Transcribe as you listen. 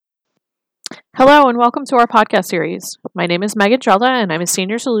Hello and welcome to our podcast series. My name is Megan Gelda and I'm a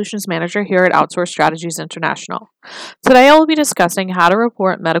Senior Solutions Manager here at Outsource Strategies International. Today I will be discussing how to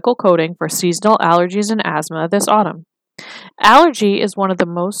report medical coding for seasonal allergies and asthma this autumn. Allergy is one of the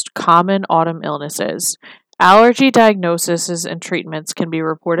most common autumn illnesses. Allergy diagnoses and treatments can be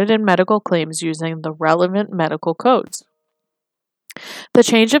reported in medical claims using the relevant medical codes. The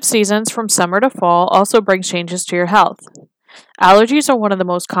change of seasons from summer to fall also brings changes to your health. Allergies are one of the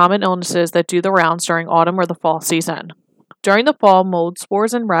most common illnesses that do the rounds during autumn or the fall season. During the fall, mold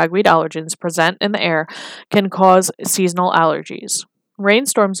spores and ragweed allergens present in the air can cause seasonal allergies.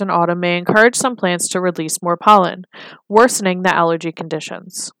 Rainstorms in autumn may encourage some plants to release more pollen, worsening the allergy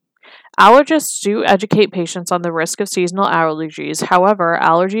conditions. Allergists do educate patients on the risk of seasonal allergies. However,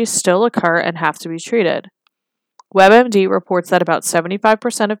 allergies still occur and have to be treated. WebMD reports that about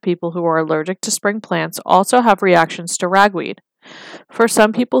 75% of people who are allergic to spring plants also have reactions to ragweed. For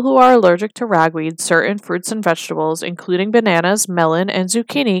some people who are allergic to ragweed, certain fruits and vegetables, including bananas, melon, and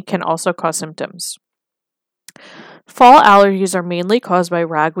zucchini, can also cause symptoms. Fall allergies are mainly caused by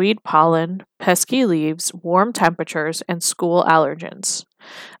ragweed, pollen, pesky leaves, warm temperatures, and school allergens.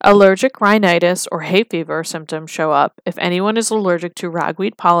 Allergic rhinitis or hay fever symptoms show up if anyone is allergic to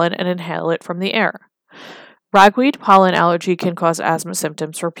ragweed pollen and inhale it from the air. Ragweed pollen allergy can cause asthma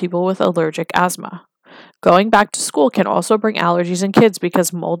symptoms for people with allergic asthma. Going back to school can also bring allergies in kids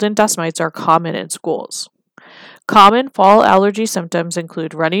because mold and dust mites are common in schools. Common fall allergy symptoms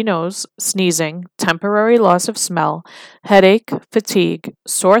include runny nose, sneezing, temporary loss of smell, headache, fatigue,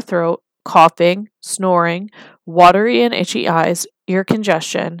 sore throat, coughing, snoring, watery and itchy eyes, ear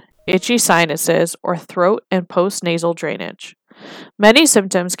congestion, itchy sinuses, or throat and postnasal drainage. Many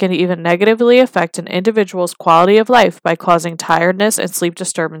symptoms can even negatively affect an individual's quality of life by causing tiredness and sleep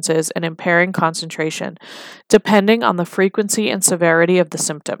disturbances and impairing concentration, depending on the frequency and severity of the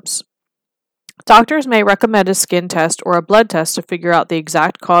symptoms. Doctors may recommend a skin test or a blood test to figure out the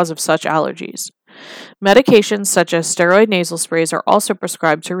exact cause of such allergies. Medications such as steroid nasal sprays are also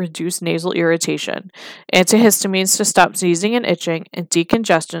prescribed to reduce nasal irritation, antihistamines to stop sneezing and itching, and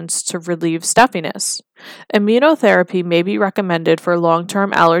decongestants to relieve stuffiness. Immunotherapy may be recommended for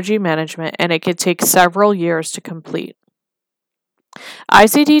long-term allergy management, and it could take several years to complete.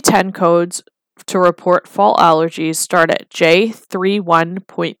 ICD-10 codes to report fall allergies start at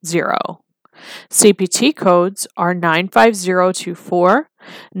J31.0. CPT codes are 95024,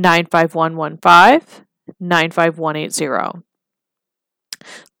 95115, 95180.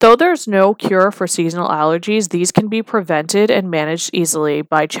 Though there's no cure for seasonal allergies, these can be prevented and managed easily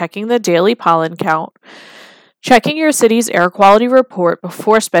by checking the daily pollen count, checking your city's air quality report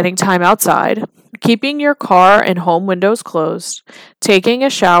before spending time outside, keeping your car and home windows closed, taking a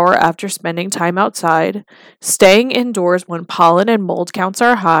shower after spending time outside, staying indoors when pollen and mold counts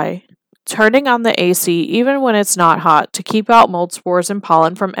are high, turning on the AC even when it's not hot to keep out mold spores and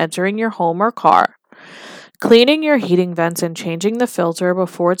pollen from entering your home or car, cleaning your heating vents and changing the filter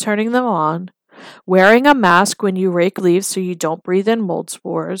before turning them on, wearing a mask when you rake leaves so you don't breathe in mold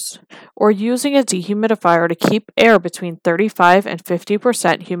spores, or using a dehumidifier to keep air between 35 and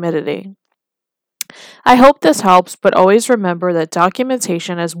 50% humidity. I hope this helps, but always remember that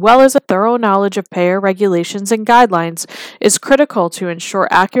documentation as well as a thorough knowledge of payer regulations and guidelines is critical to ensure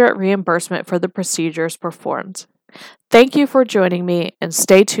accurate reimbursement for the procedures performed. Thank you for joining me and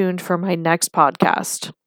stay tuned for my next podcast.